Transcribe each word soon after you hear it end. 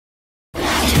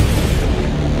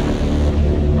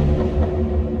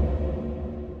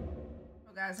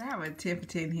Guys, I have a 10 for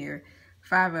 10 here.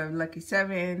 5 of Lucky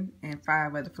 7 and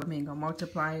 5 of the Flamingo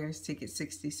multipliers. Ticket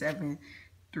 67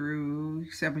 through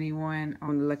 71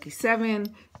 on the Lucky 7.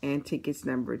 And tickets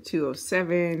number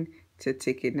 207 to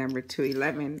ticket number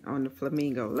 211 on the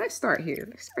Flamingo. Let's start here.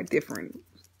 Let's start different.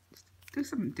 Let's do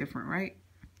something different, right?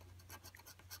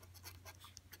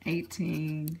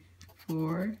 18,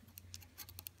 4,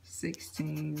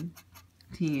 16,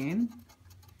 10.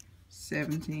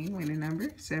 17, winning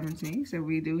number 17. So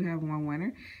we do have one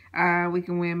winner. We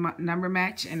can win number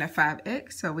match in a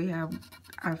 5X. So we have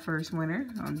our first winner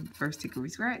on the first ticket we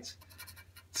scratch.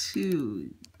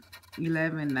 2,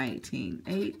 11, 19,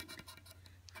 8,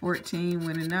 14,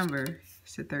 winning number.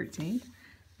 It's a 13.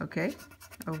 Okay.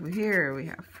 Over here we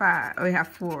have 5. We have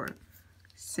 4,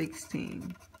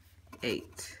 16,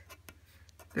 8,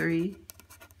 3,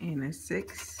 and a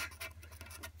 6.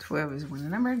 12 is winning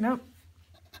number. Nope.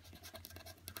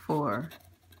 4,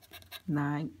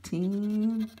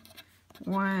 19,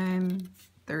 1,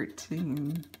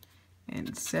 13,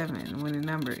 and 7. Winning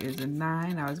number is a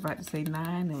 9. I was about to say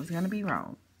 9. It was going to be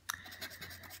wrong.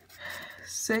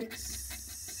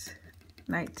 6,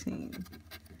 19,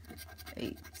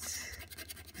 8,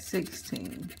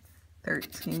 16,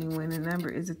 13. Winning number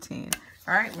is a 10.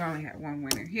 All right, we only have one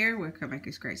winner here. We'll come back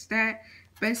and scratch that.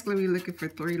 Basically, we're looking for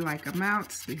 3 like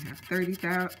amounts. We have $30,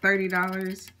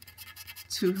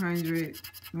 $200,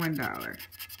 $1,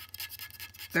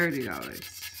 $30,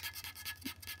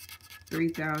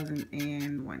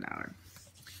 $3,001,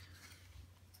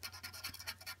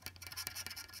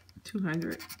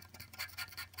 $200,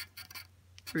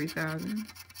 $3,000,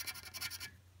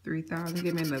 $3,000.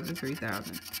 Give me another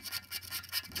 $3,000.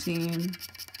 10,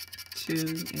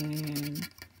 2, and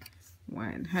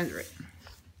 100.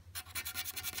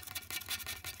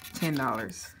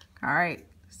 $10. All right,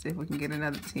 let's see if we can get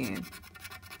another 10.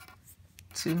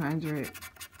 200,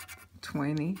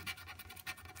 20,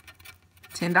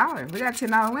 $10. We got a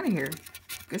 $10 winner here.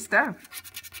 Good stuff.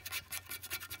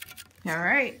 All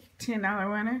right,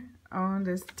 $10 winner on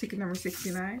this ticket number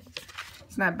 69.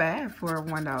 It's not bad for a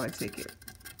 $1 ticket.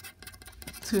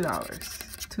 $2.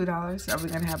 $2. Are we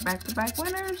gonna have back-to-back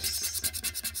winners?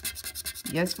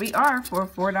 Yes, we are for a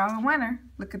 $4 winner.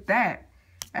 Look at that.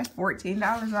 That's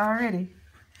 $14 already.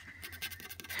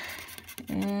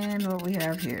 And what we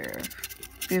have here.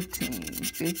 15,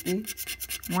 50,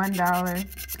 $1,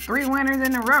 3 winners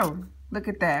in a row. Look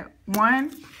at that.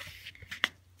 1,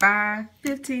 5,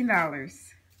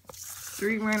 $15.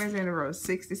 3 winners in a row.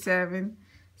 67,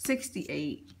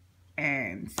 68,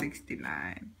 and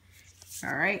 69.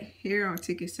 All right, here on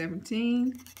ticket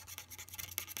 17,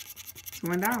 it's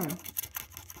 $1.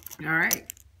 All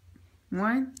right,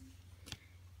 1,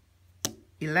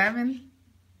 11,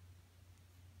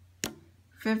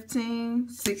 $15,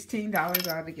 $16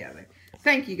 altogether.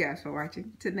 Thank you guys for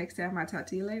watching. Till next time, I'll talk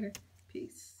to you later.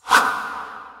 Peace.